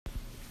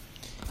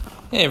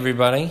Hey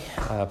everybody,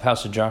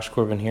 Pastor Josh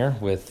Corbin here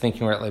with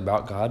Thinking Rightly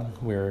About God.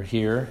 We're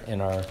here in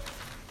our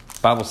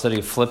Bible study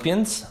of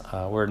Philippians.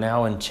 We're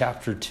now in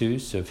chapter 2,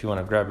 so if you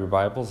want to grab your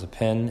Bibles, a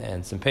pen,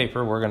 and some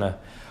paper, we're going to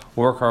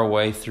work our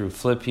way through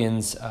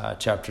Philippians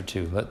chapter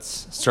 2.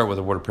 Let's start with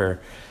a word of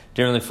prayer.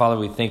 Dear Heavenly Father,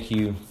 we thank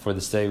you for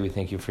this day. We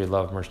thank you for your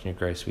love, mercy, and your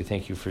grace. We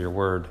thank you for your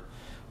word,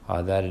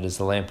 that it is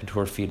a lamp unto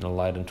our feet and a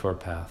light unto our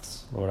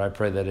paths. Lord, I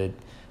pray that it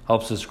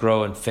helps us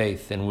grow in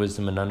faith and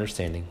wisdom and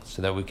understanding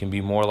so that we can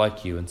be more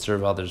like you and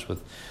serve others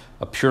with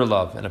a pure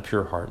love and a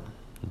pure heart.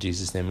 In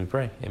Jesus' name we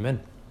pray. Amen.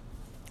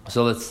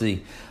 So let's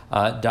see.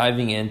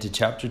 Diving into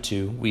chapter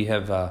 2, we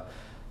have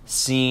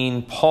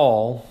seen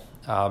Paul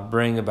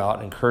bring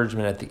about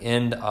encouragement at the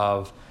end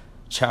of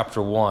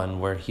chapter 1,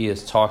 where he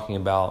is talking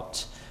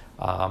about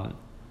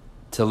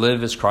to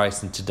live as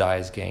Christ and to die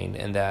as gain,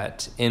 and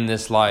that in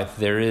this life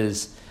there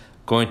is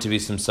going to be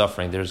some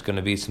suffering. There's going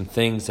to be some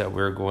things that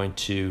we're going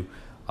to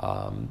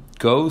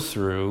go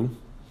through,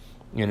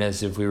 and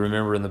as if we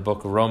remember in the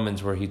book of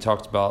Romans where he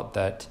talked about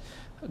that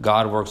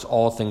God works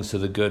all things to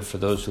the good for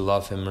those who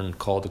love him and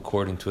called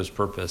according to his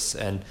purpose,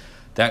 and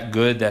that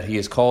good that he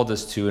has called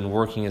us to and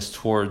working us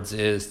towards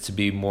is to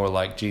be more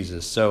like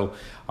Jesus. So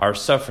our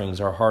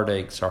sufferings, our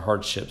heartaches, our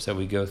hardships that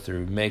we go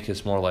through make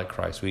us more like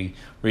Christ. We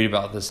read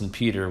about this in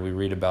Peter, we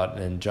read about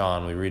it in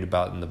John, we read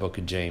about it in the book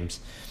of James.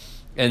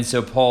 And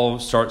so Paul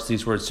starts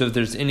these words, so if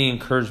there's any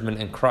encouragement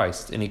in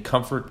Christ, any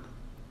comfort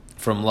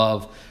from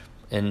love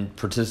and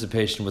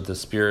participation with the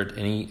Spirit,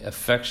 any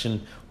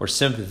affection or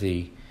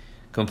sympathy,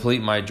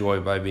 complete my joy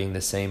by being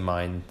the same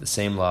mind, the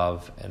same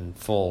love, and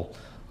full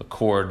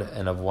accord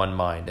and of one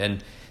mind.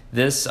 And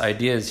this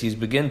idea is he's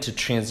begun to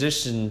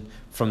transition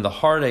from the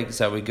heartaches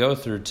that we go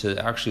through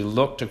to actually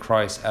look to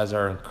Christ as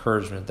our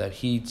encouragement, that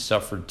he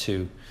suffered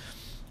too.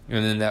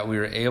 And then that we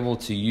are able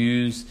to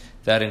use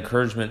that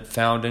encouragement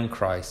found in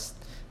Christ,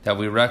 that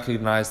we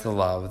recognize the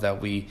love, that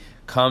we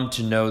come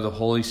to know the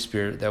Holy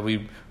Spirit, that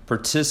we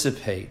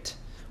participate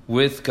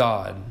with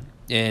God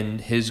in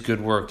his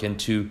good work,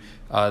 into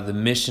the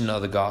mission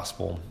of the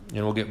gospel.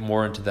 And we'll get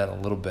more into that in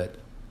a little bit.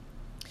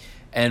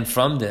 And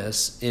from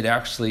this, it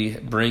actually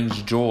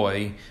brings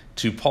joy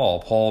to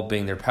Paul. Paul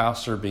being their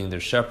pastor, being their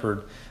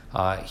shepherd,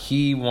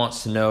 he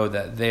wants to know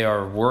that they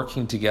are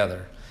working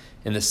together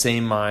in the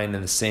same mind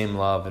and the same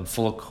love and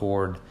full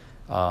accord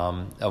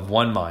of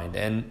one mind.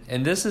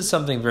 And this is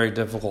something very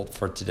difficult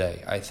for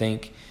today. I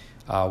think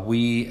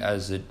we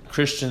as the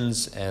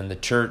Christians and the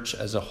church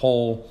as a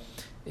whole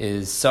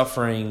is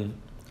suffering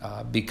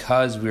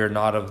because we are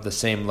not of the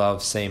same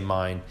love, same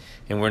mind,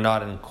 and we're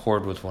not in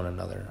accord with one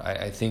another.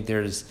 I think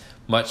there's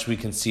much we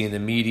can see in the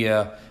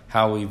media,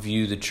 how we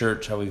view the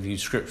church, how we view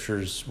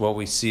scriptures, what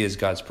we see as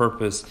God's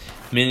purpose.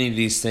 Many of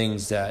these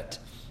things that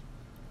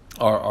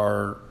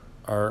are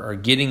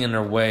getting in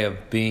our way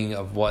of being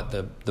of what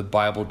the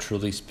Bible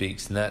truly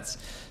speaks. And that's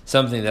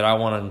something that I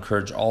want to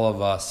encourage all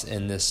of us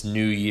in this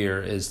new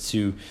year, is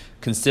to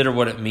consider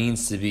what it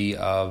means to be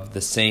of the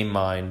same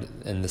mind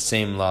and the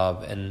same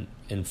love and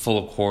in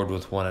full accord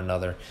with one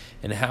another,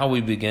 and how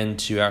we begin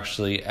to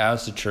actually,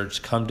 as the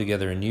church, come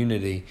together in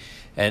unity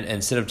and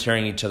instead of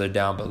tearing each other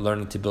down, but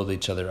learning to build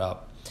each other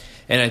up.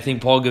 And I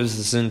think Paul gives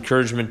us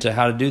encouragement to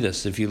how to do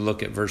this. If you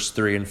look at verse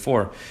 3 and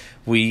 4,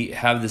 we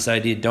have this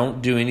idea,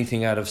 don't do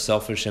anything out of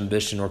selfish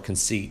ambition or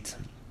conceit,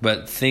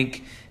 but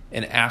think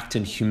and act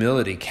in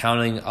humility,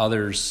 counting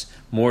others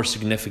more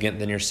significant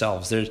than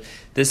yourselves.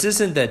 This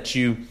isn't that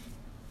you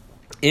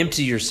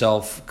empty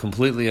yourself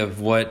completely of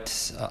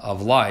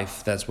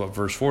life. That's what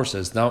verse 4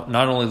 says. Not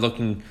only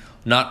looking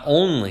not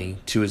only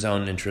to his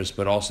own interests,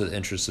 but also the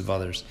interests of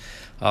others.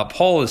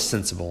 Paul is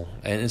sensible,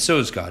 and so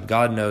is God.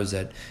 God knows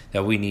that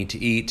we need to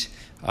eat,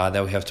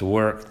 that we have to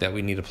work, that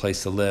we need a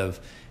place to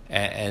live.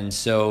 And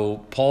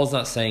so Paul's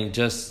not saying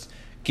just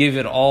give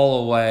it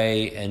all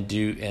away and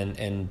do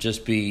and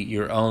just be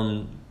your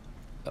own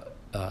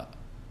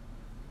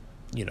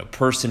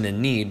person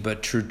in need,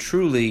 but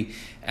truly,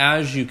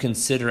 as you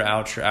consider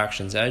out your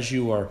actions, as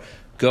you are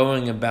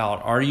going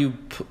about, are you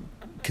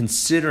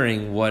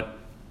considering what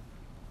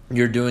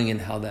you're doing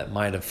and how that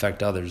might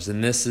affect others?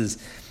 And this is,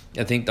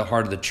 I think, the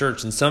heart of the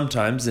church. And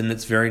sometimes, and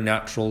it's very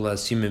natural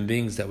as human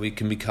beings, that we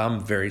can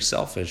become very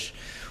selfish.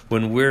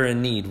 When we're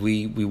in need,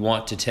 we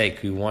want to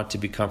take, we want to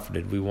be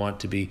comforted, we want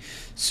to be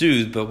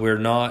soothed, but we're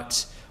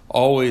not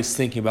always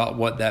thinking about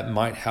what that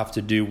might have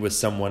to do with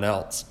someone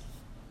else.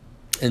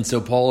 And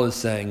so Paul is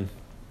saying,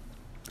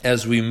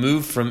 as we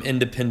move from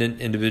independent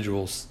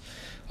individuals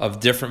of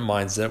different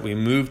minds, that we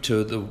move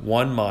to the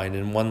one mind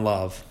and one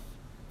love,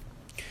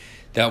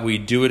 that we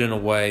do it in a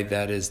way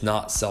that is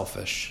not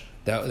selfish,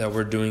 that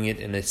we're doing it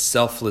in a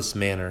selfless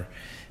manner.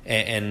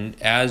 And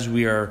as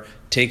we are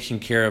taking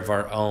care of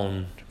our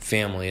own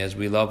family, as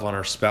we love on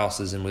our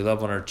spouses and we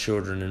love on our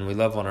children and we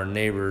love on our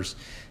neighbors,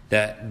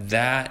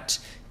 that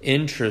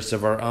interest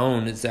of our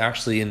own is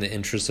actually in the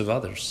interest of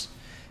others.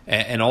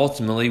 And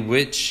ultimately,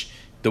 which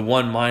the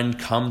one mind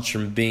comes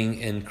from being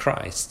in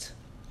Christ.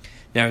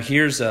 Now,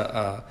 here's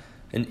an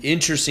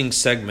interesting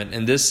segment,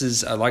 and this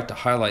is, I'd like to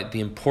highlight the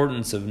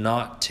importance of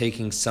not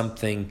taking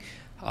something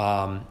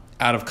out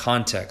of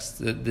context.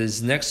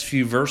 These next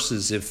few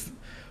verses, if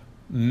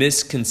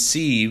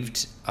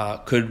misconceived,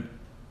 could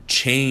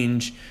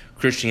change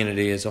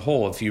Christianity as a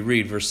whole. If you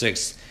read verse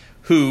 6,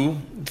 who,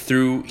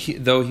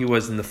 though he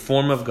was in the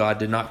form of God,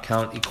 did not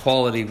count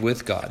equality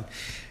with God.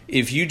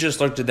 If you just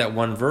looked at that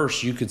one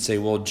verse, you could say,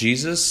 well,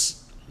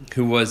 Jesus,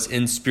 who was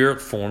in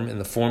spirit form, in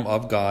the form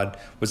of God,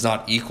 was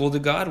not equal to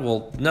God.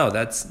 Well, no,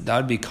 that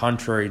would be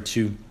contrary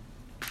to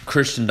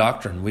Christian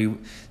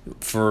doctrine.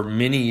 For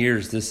many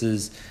years, this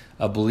is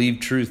a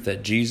believed truth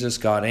that Jesus,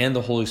 God, and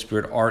the Holy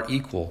Spirit are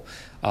equal.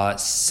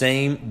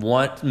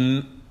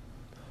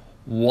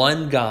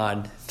 One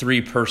God,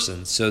 three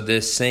persons. So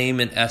the same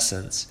in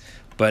essence,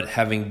 but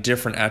having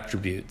different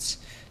attributes.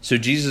 So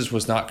Jesus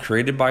was not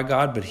created by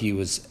God, but he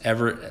was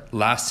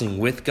everlasting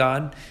with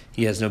God.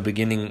 He has no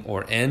beginning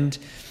or end.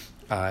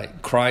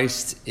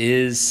 Christ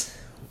is,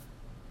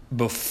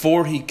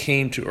 before he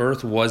came to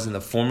earth, was in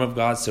the form of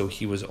God, so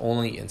he was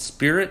only in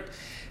spirit.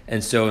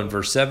 And so in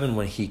verse 7,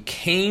 when he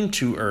came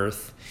to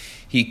earth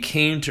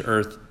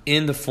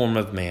in the form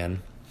of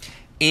man,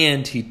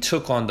 and he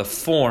took on the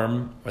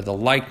form or the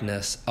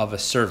likeness of a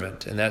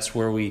servant. And that's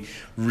where we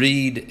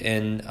read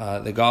in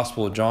the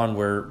Gospel of John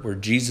where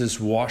Jesus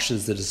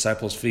washes the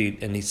disciples'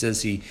 feet, and he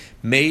says he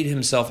made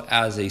himself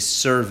as a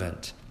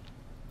servant.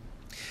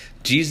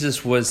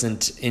 Jesus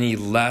wasn't any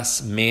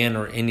less man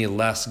or any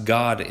less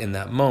God in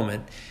that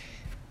moment,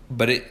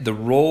 but the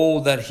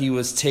role that he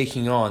was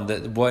taking on,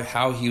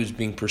 how he was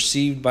being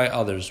perceived by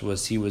others,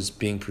 was he was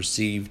being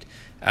perceived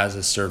as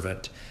a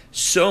servant.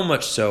 So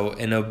much so,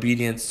 in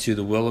obedience to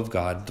the will of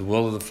God, the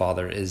will of the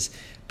Father, is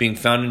being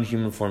found in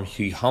human form.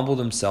 He humbled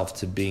himself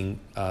to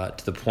being to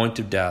the point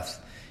of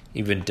death,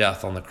 even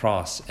death on the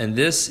cross. And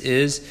this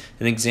is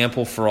an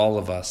example for all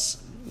of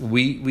us.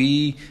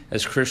 We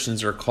as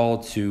Christians are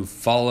called to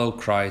follow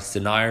Christ,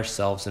 deny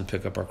ourselves, and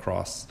pick up our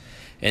cross.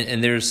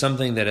 And there's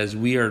something that as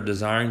we are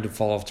desiring to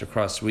follow after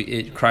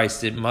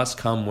Christ, it must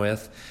come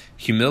with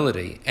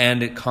humility,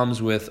 and it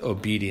comes with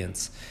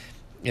obedience.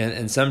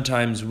 And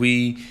sometimes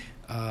we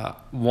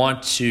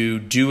want to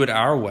do it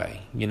our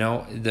way. You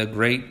know, the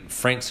great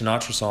Frank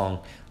Sinatra song,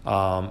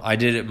 I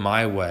Did It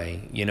My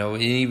Way. You know,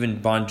 and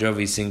even Bon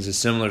Jovi sings a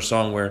similar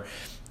song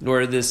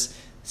where this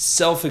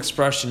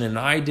self-expression, and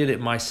I did it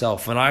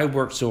myself, and I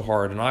worked so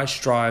hard, and I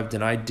strived,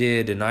 and I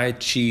did, and I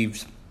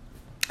achieved.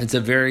 It's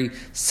a very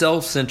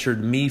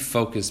self-centered,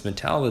 me-focused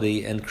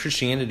mentality, and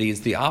Christianity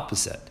is the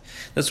opposite.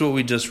 That's what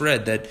we just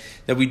read, that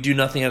we do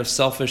nothing out of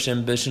selfish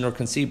ambition or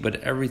conceit,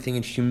 but everything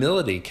in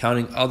humility,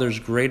 counting others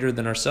greater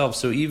than ourselves.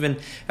 So even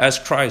as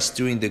Christ,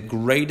 doing the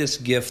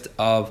greatest gift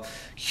of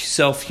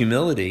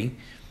self-humility,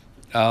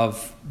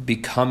 of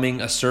becoming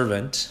a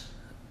servant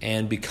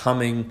and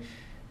becoming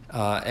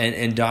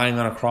and dying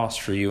on a cross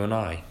for you and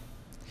I,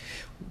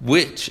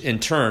 which in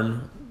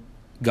turn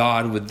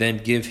God would then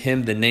give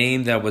him the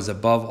name that was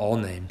above all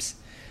names,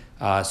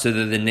 so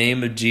that the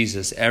name of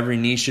Jesus, every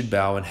knee should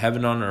bow in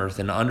heaven, on earth,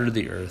 and under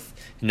the earth,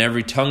 and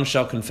every tongue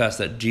shall confess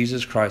that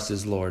Jesus Christ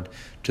is Lord,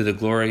 to the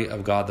glory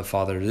of God the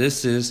Father.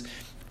 This is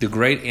the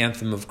great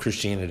anthem of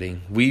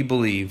Christianity. We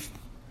believe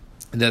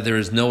that there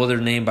is no other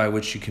name by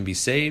which you can be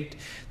saved.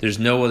 There's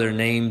no other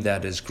name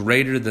that is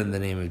greater than the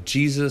name of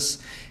Jesus.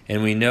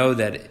 And we know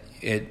that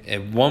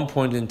at one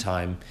point in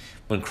time,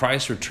 when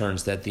Christ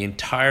returns, that the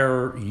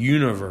entire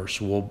universe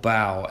will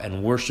bow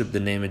and worship the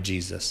name of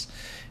Jesus.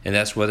 And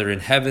that's whether in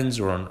heavens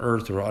or on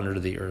earth or under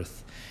the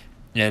earth.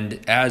 And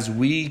as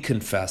we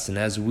confess and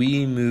as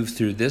we move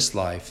through this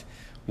life,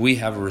 we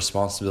have a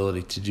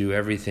responsibility to do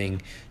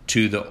everything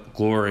to the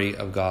glory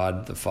of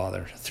God the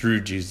Father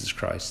through Jesus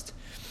Christ.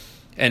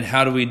 And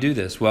how do we do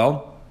this?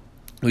 Well,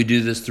 we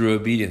do this through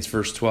obedience.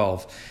 Verse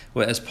 12.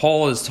 As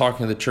Paul is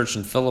talking to the church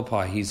in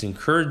Philippi, he's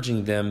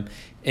encouraging them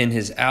in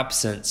his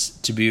absence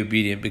to be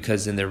obedient,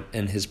 because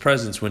in his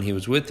presence, when he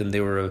was with them,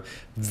 they were a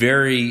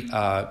very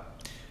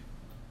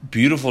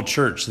beautiful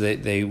church.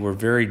 They were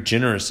very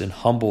generous and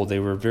humble. They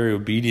were very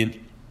obedient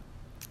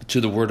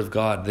to the word of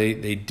God.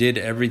 They did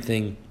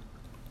everything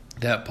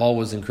that Paul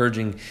was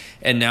encouraging,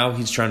 and now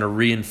he's trying to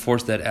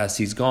reinforce that as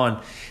he's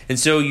gone. And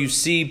so you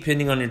see,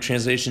 depending on your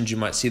translations, you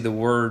might see the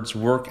words,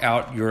 work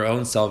out your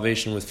own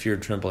salvation with fear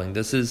and trembling.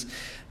 This is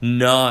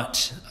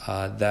not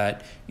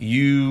that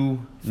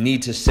you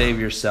need to save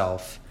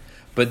yourself,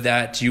 but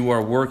that you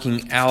are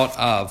working out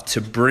of,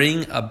 to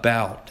bring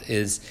about,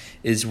 is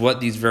what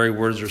these very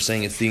words are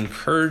saying. It's the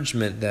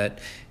encouragement that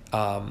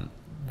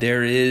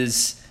there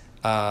is...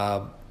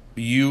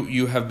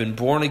 You have been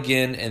born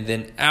again, and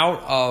then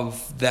out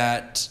of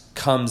that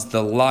comes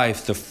the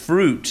life, the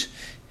fruit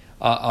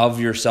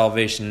of your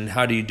salvation. And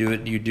how do you do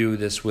it? You do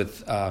this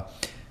with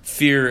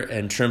fear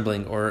and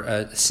trembling, or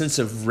a sense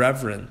of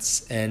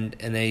reverence and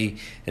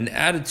an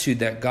attitude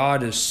that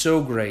God is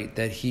so great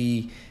that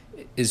He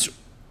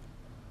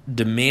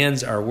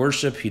demands our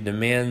worship. He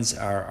demands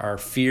our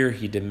fear.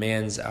 He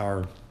demands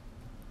our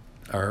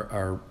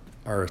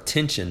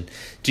attention.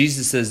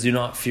 Jesus says, do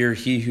not fear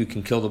he who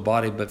can kill the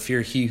body, but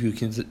fear he who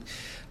can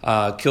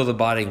kill the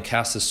body and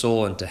cast the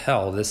soul into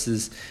hell. This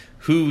is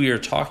who we are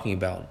talking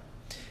about.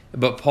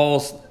 But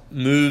Paul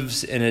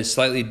moves in a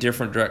slightly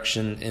different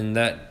direction in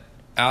that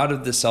out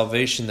of the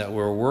salvation that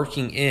we're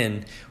working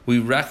in, we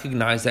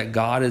recognize that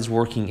God is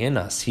working in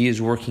us. He is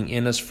working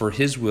in us for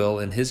His will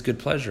and His good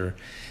pleasure.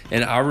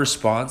 And our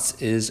response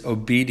is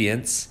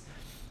obedience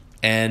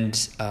and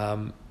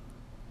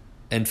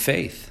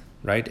faith,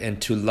 right?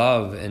 And to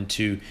love and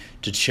to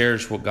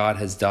cherish what God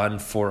has done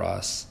for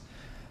us.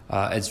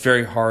 It's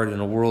very hard in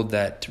a world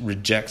that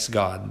rejects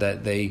God,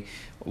 that they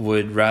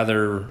would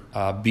rather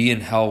be in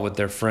hell with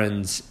their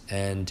friends,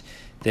 and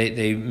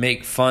they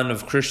make fun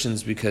of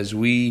Christians because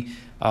we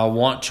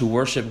want to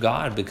worship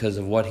God because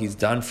of what He's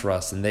done for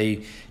us, and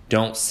they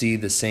don't see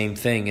the same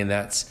thing. And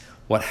that's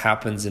what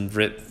happens in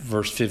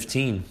verse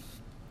 15,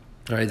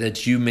 right?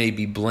 That you may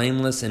be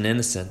blameless and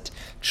innocent,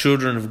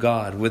 children of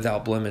God,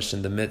 without blemish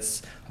in the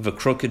midst of a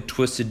crooked,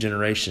 twisted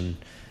generation,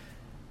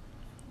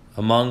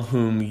 among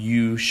whom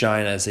you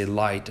shine as a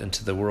light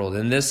unto the world.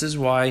 And this is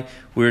why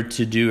we're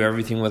to do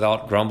everything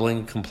without grumbling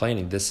and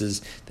complaining. This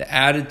is the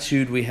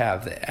attitude we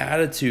have. The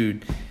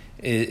attitude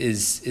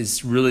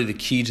is really the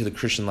key to the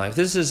Christian life.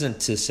 This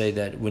isn't to say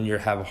that when you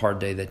have a hard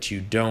day that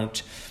you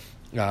don't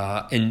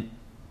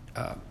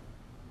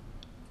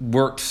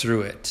work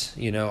through it.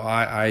 You know,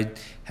 I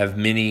have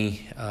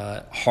many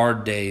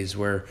hard days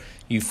where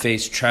you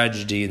face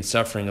tragedy and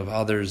suffering of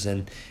others,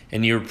 and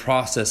you're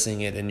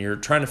processing it and you're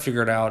trying to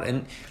figure it out.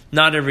 And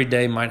not every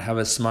day might have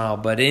a smile,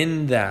 but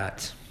in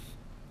that,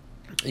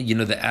 you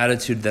know, the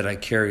attitude that I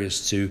carry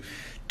is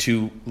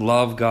to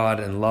love God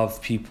and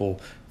love people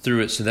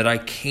through it so that I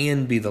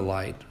can be the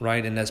light,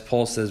 right? And as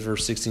Paul says,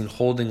 verse 16,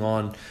 holding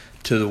on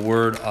to the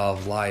word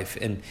of life.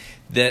 And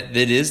that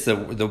is the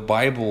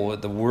Bible,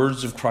 the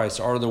words of Christ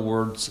are the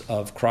words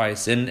of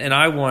Christ. And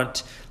I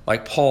want,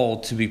 like Paul,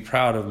 to be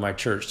proud of my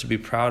church, to be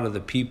proud of the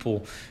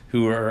people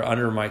who are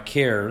under my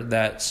care,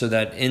 that so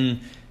that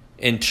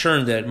in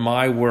turn that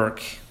my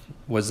work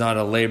was not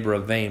a labor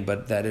of vain,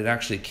 but that it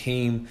actually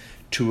came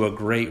to a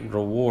great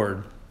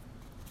reward.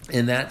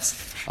 And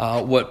that's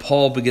what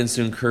Paul begins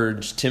to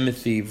encourage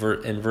Timothy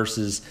in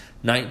verses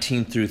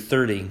 19 through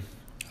 30.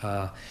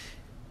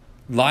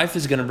 Life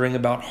is going to bring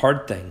about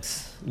hard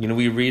things. You know,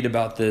 we read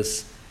about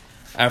this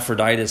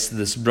Epaphroditus,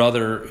 this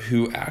brother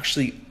who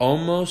actually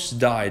almost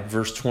died,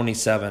 verse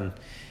 27.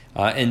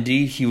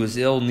 Indeed, he was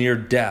ill near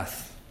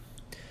death.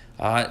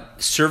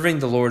 Serving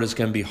the Lord is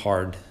going to be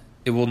hard.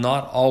 It will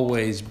not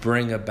always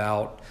bring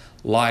about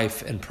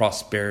life and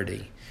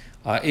prosperity.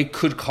 It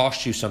could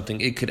cost you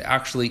something. It could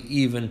actually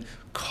even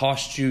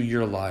cost you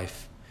your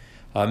life.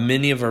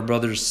 Many of our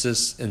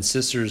brothers and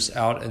sisters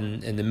out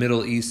in the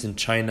Middle East and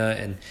China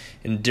and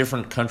in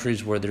different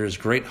countries where there is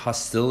great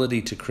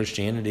hostility to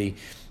Christianity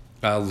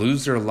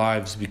lose their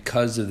lives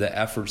because of the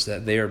efforts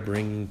that they are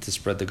bringing to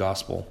spread the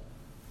gospel.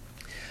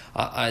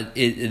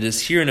 It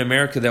is here in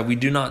America that we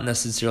do not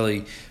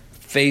necessarily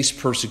face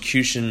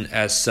persecution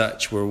as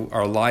such, where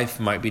our life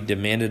might be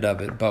demanded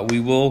of it, but we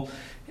will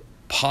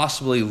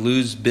possibly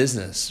lose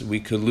business. We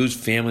could lose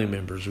family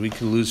members. We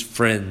could lose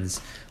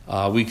friends.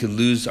 We could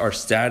lose our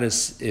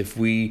status if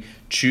we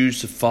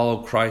choose to follow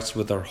Christ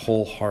with our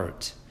whole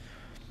heart.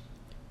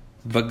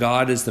 But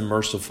God is the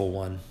merciful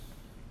one.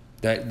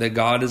 That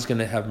God is going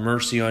to have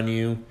mercy on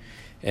you,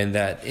 and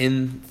that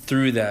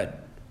through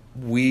that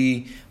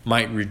we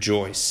might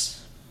rejoice.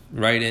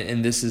 Right?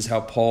 And this is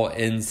how Paul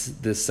ends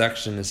this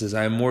section. It says,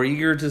 I am more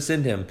eager to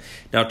send him.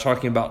 Now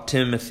talking about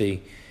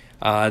Timothy.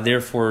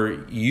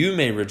 Therefore you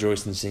may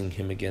rejoice in seeing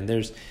him again.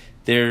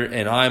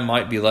 And I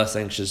might be less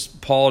anxious.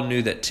 Paul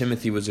knew that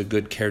Timothy was a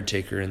good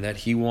caretaker and that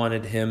he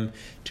wanted him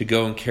to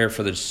go and care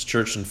for the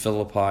church in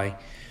Philippi.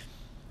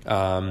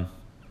 And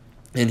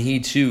he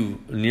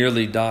too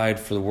nearly died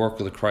for the work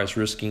of the Christ,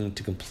 risking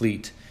to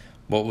complete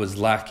what was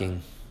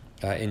lacking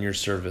in your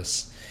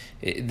service.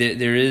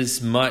 There is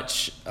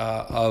much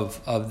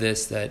of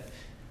this that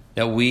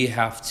we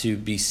have to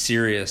be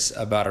serious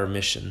about our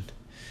mission.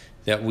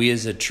 That we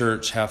as a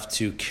church have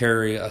to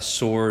carry a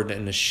sword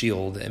and a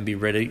shield and be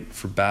ready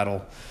for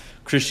battle.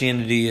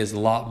 Christianity is a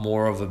lot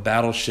more of a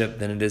battleship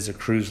than it is a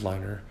cruise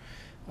liner.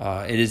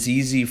 It is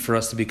easy for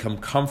us to become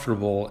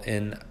comfortable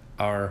in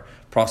our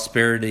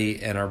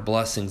prosperity and our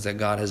blessings that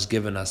God has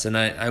given us. And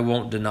I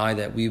won't deny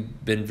that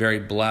we've been very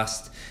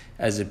blessed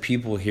as a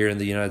people here in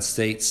the United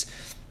States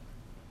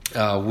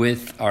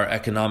with our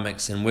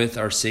economics and with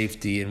our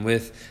safety and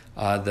with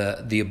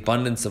the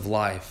abundance of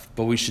life.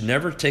 But we should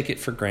never take it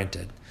for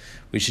granted.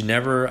 We should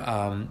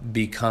never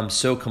become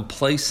so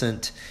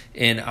complacent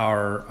in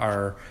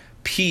our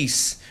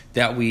peace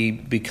that we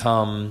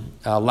become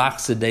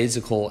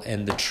lackadaisical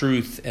in the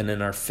truth and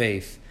in our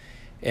faith.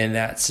 And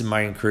that's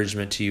my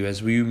encouragement to you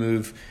as we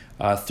move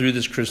through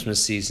this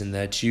Christmas season,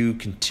 that you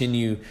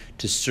continue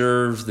to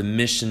serve the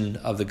mission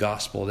of the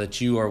gospel, that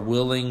you are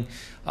willing,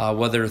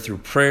 whether through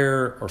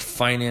prayer or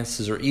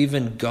finances or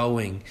even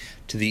going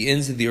to the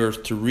ends of the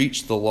earth to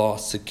reach the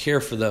lost, to care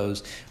for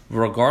those,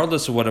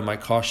 regardless of what it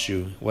might cost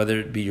you, whether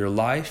it be your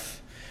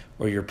life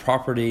or your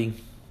property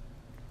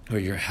or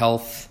your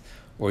health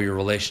or your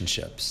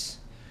relationships.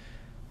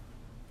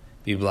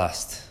 Be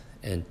blessed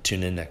and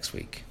tune in next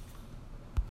week.